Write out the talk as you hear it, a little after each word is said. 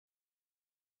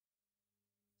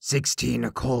16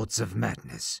 Accords of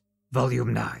Madness,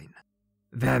 Volume 9,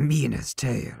 Vaermina's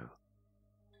Tale.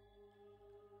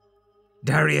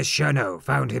 Darius Shano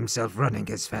found himself running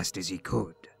as fast as he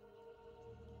could.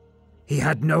 He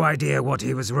had no idea what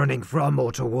he was running from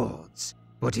or towards,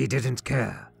 but he didn't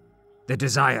care. The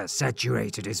desire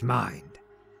saturated his mind.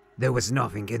 There was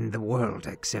nothing in the world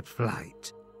except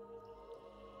flight.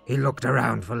 He looked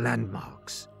around for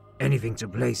landmarks, anything to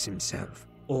place himself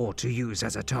or to use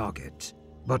as a target,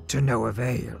 but to no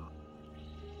avail.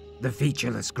 The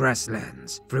featureless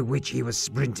grasslands through which he was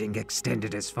sprinting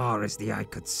extended as far as the eye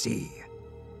could see.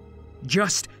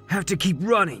 "Just have to keep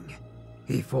running,"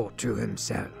 he thought to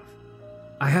himself.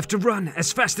 "I have to run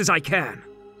as fast as I can."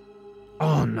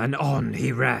 On and on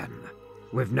he ran,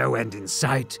 with no end in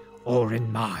sight or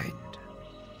in mind.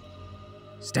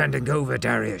 Standing over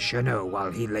Darius Shano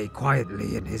while he lay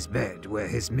quietly in his bed were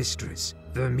his mistress,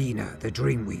 Vaermina the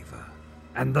Dramweaver,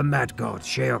 and the mad god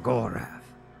Sheogorath.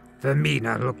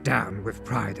 Vaermina looked down with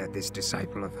pride at this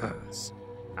disciple of hers,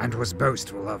 and was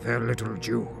boastful of her little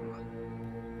jewel.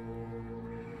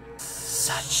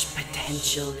 Such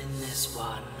potential in this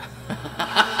one.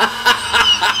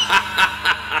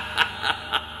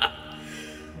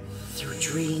 Through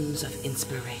dreams of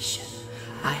inspiration,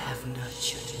 I have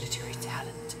nurtured literary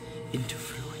talent into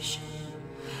fruition.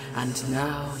 And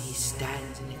now he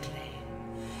stands in acclaim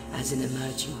as an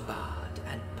emerging bard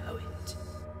and poet.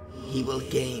 He will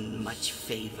gain much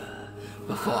favor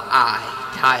before I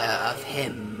tire of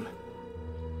him.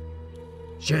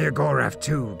 Sheogorath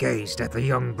too gazed at the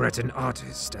young Breton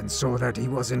artist and saw that he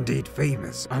was indeed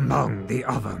famous among the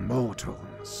other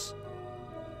mortals.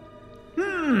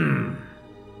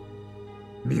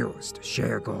 Mused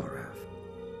Sheogorath.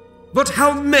 "But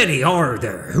how many are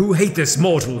there who hate this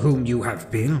mortal whom you have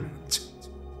built?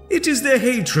 It is the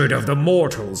hatred of the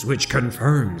mortals which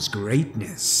confirms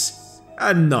greatness,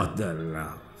 and not the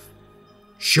love.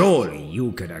 Surely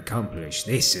you can accomplish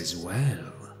this as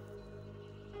well."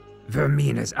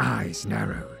 Vaermina's eyes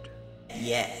narrowed.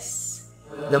 Yes,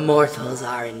 the mortals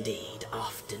are indeed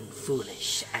often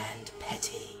foolish and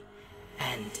petty,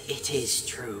 and it is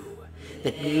true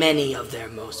that many of their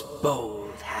most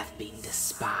bold have been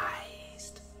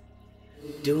despised.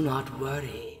 Do not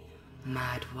worry,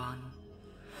 mad one,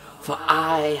 for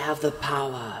I have the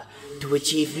power to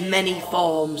achieve many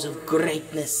forms of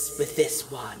greatness with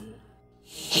this one.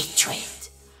 Hatred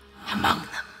among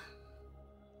them.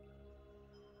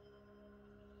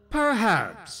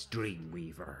 Perhaps,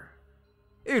 Dreamweaver,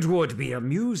 it would be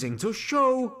amusing to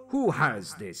show who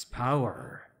has this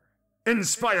power.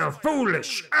 Inspire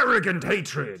foolish, arrogant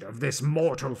hatred of this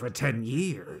mortal for 10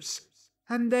 years,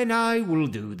 and then I will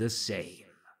do the same.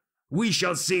 We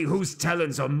shall see whose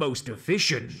talents are most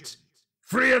efficient,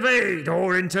 free of aid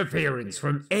or interference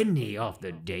from any of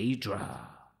the Daedra.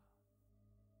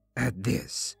 At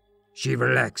this, she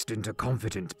relaxed into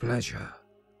confident pleasure.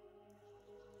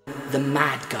 The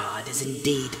Mad God is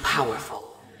indeed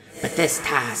powerful, but this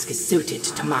task is suited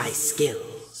to my skills.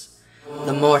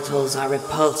 The mortals are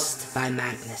repulsed by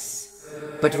madness,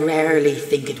 but rarely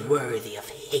think it worthy of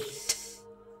hate.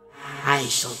 I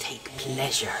shall take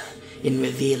pleasure in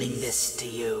revealing this to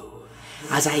you,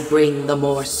 as I bring the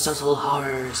more subtle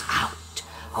horrors out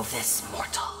of this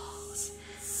mortal's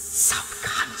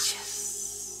subconscious.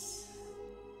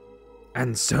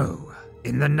 And so,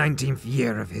 in the 19th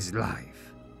year of his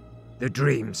life, the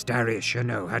dreams Darius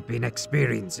Shano had been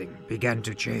experiencing began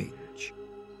to change.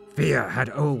 Fear had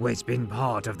always been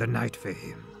part of the night for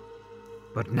him,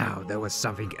 but now there was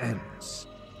something else.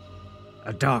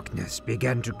 A darkness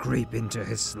began to creep into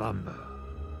his slumber.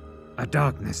 A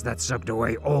darkness that sucked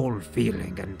away all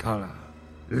feeling and color,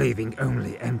 leaving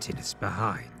only emptiness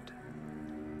behind.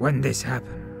 When this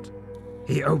happened,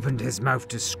 he opened his mouth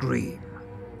to scream,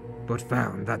 but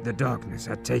found that the darkness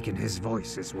had taken his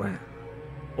voice as well.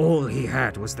 All he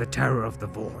had was the terror of the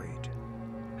void,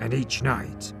 and each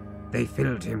night they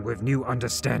filled him with new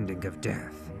understanding of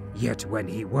death. Yet when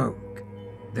he woke,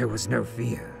 there was no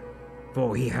fear,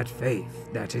 for he had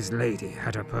faith that his lady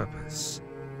had a purpose.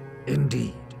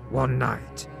 Indeed, one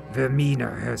night,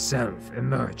 Vaermina herself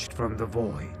emerged from the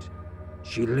void.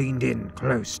 She leaned in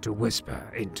close to whisper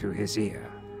into his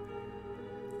ear.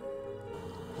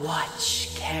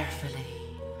 Watch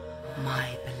carefully,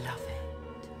 my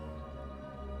beloved.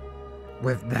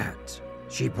 With that,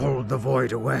 she pulled the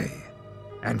void away,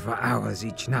 and for hours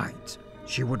each night,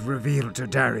 she would reveal to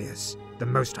Darius the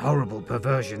most horrible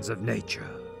perversions of nature.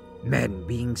 Men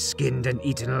being skinned and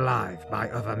eaten alive by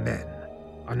other men,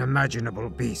 unimaginable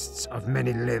beasts of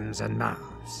many limbs and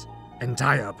mouths,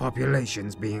 entire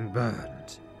populations being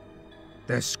burned.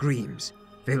 Their screams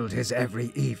filled his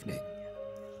every evening.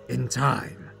 In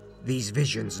time, these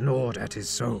visions gnawed at his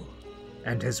soul,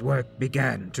 and his work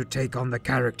began to take on the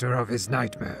character of his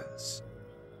nightmares.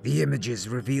 The images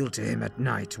revealed to him at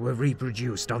night were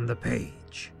reproduced on the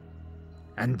page,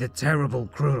 and the terrible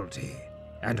cruelty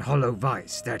and hollow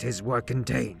vice that his work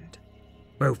contained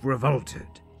both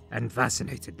revolted and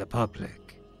fascinated the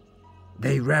public.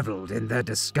 They reveled in their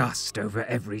disgust over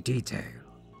every detail.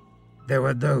 There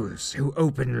were those who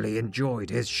openly enjoyed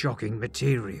his shocking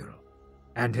material,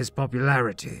 and his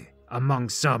popularity among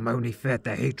some only fed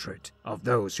the hatred of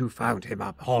those who found him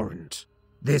abhorrent.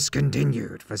 This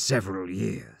continued for several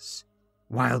years,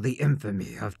 while the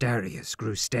infamy of Darius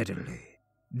grew steadily.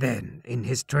 Then, in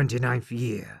his 29th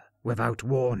year, without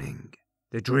warning,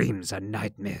 the dreams and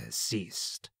nightmares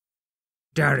ceased.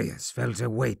 Darius felt a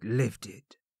weight lifted,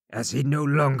 as he no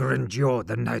longer endured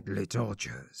the nightly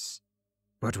tortures,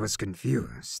 but was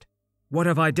confused. What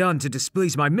have I done to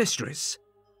displease my mistress?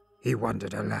 He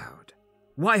wondered aloud.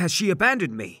 Why has she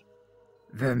abandoned me?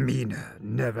 Vaermina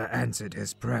never answered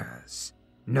his prayers.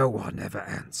 No one ever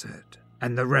answered,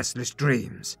 and the restless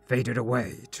dreams faded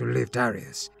away to leave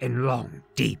Darius in long,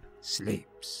 deep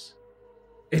sleeps.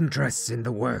 Interests in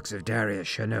the works of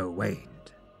Darius-Xero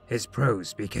waned. His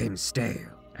prose became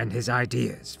stale, and his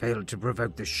ideas failed to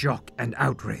provoke the shock and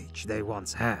outrage they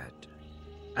once had.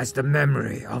 As the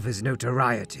memory of his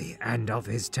notoriety and of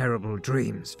his terrible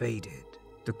dreams faded,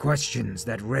 the questions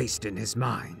that raced in his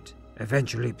mind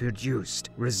eventually produced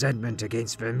resentment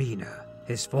against Vaermina,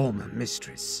 his former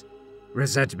mistress.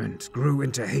 Resentment grew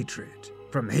into hatred.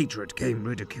 From hatred came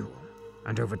ridicule,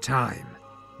 and over time,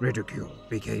 ridicule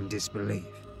became disbelief.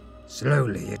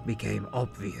 Slowly it became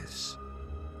obvious.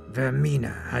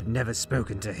 Vaermina had never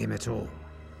spoken to him at all.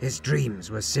 His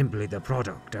dreams were simply the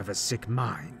product of a sick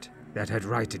mind that had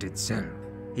righted itself.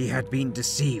 He had been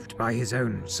deceived by his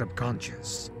own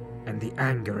subconscious, and the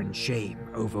anger and shame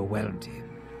overwhelmed him.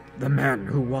 The man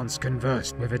who once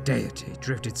conversed with a deity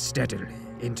drifted steadily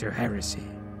into heresy.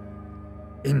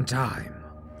 In time,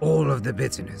 all of the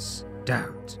bitterness,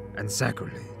 doubt, and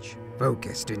sacrilege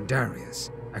focused in Darius,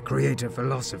 a creative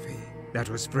philosophy that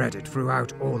was threaded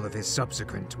throughout all of his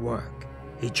subsequent work.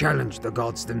 He challenged the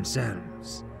gods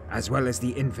themselves, as well as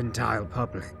the infantile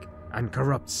public and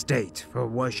corrupt state for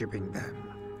worshipping them.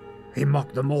 He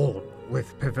mocked them all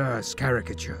with perverse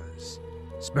caricatures,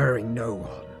 sparing no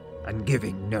one and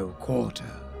giving no quarter.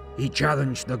 He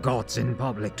challenged the gods in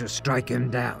public to strike him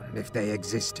down if they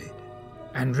existed,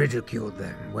 and ridiculed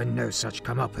them when no such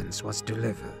comeuppance was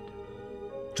delivered.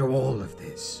 To all of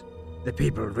this, the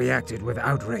people reacted with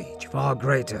outrage far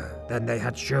greater than they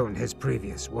had shown his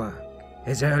previous work.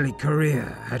 His early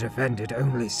career had offended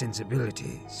only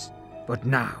sensibilities, but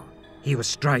now he was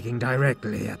striking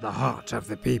directly at the heart of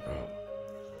the people.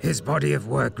 His body of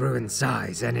work grew in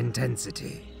size and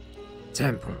intensity.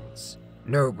 Temples,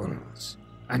 nobles,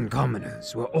 and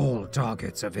commoners were all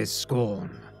targets of his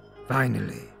scorn.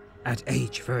 Finally, at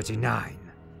age 39,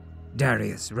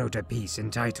 Darius wrote a piece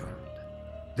entitled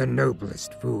 "The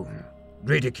Noblest Fool,"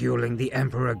 ridiculing the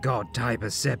Emperor God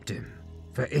Tiber Septim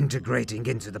for integrating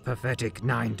into the pathetic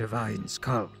Nine Divines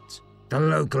cult. The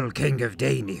local king of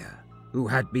Dania, who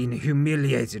had been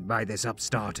humiliated by this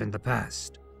upstart in the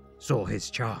past, saw his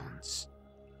chance.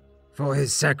 For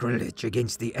his sacrilege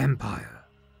against the Empire,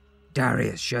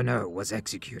 Darius-Xero was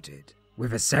executed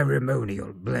with a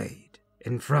ceremonial blade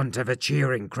in front of a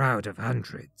cheering crowd of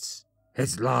hundreds.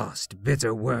 His last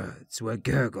bitter words were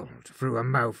gurgled through a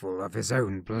mouthful of his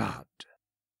own blood.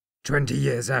 20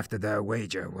 years after their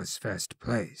wager was first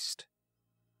placed,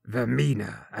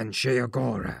 Vaermina and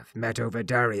Sheogorath met over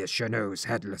Darius-Xero's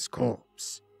headless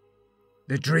corpse.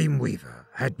 The Dramweaver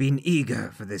had been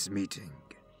eager for this meeting.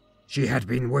 She had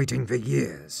been waiting for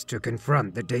years to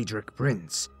confront the Daedric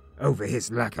Prince over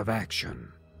his lack of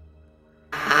action.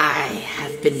 I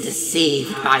have been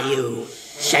deceived by you,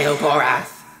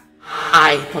 Sheogorath.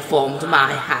 I performed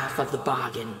my half of the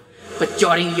bargain, but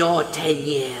during your 10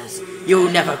 years, you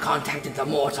never contacted the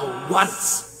mortal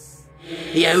once.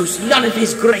 He owes none of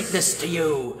his greatness to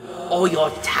you, or your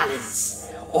talents,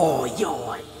 or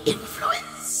your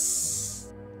influence.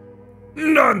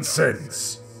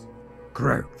 Nonsense!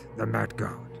 Croaked the Mad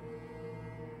God.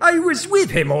 I was with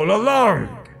him all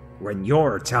along. When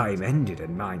your time ended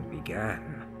and mine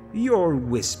began, your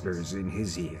whispers in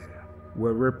his ear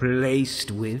were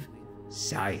replaced with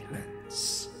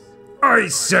silence. I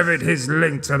severed his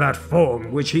link to that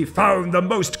form which he found the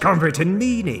most comfort and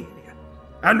meaning,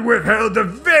 and withheld the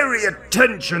very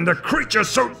attention the creature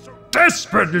so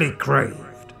desperately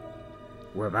craved.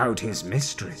 Without his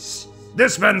mistress,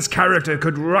 this man's character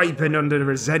could ripen under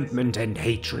resentment and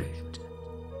hatred.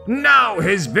 Now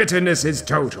his bitterness is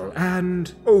total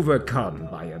and overcome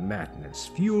by a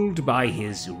madness fueled by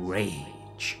his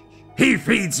rage. He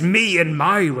feeds me in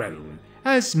my realm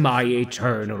as my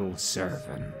eternal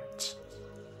servant.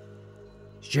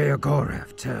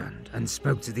 Sheogorath turned and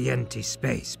spoke to the empty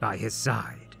space by his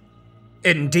side.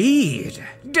 Indeed,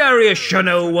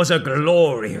 Darius-Shano was a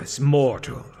glorious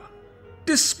mortal,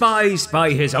 despised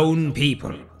by his own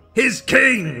people, his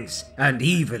kings, and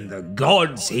even the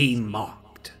gods he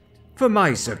mocked. For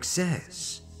my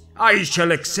success, I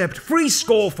shall accept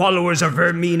threescore followers of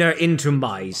Vaermina into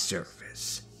my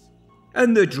service,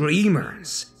 and the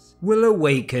dreamers will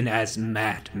awaken as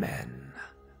madmen.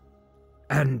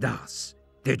 And thus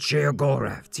did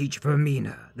Sheogorath teach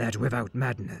Vaermina that without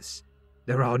madness,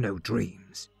 there are no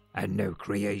dreams and no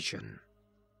creation.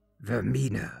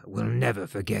 Vaermina will never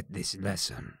forget this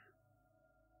lesson.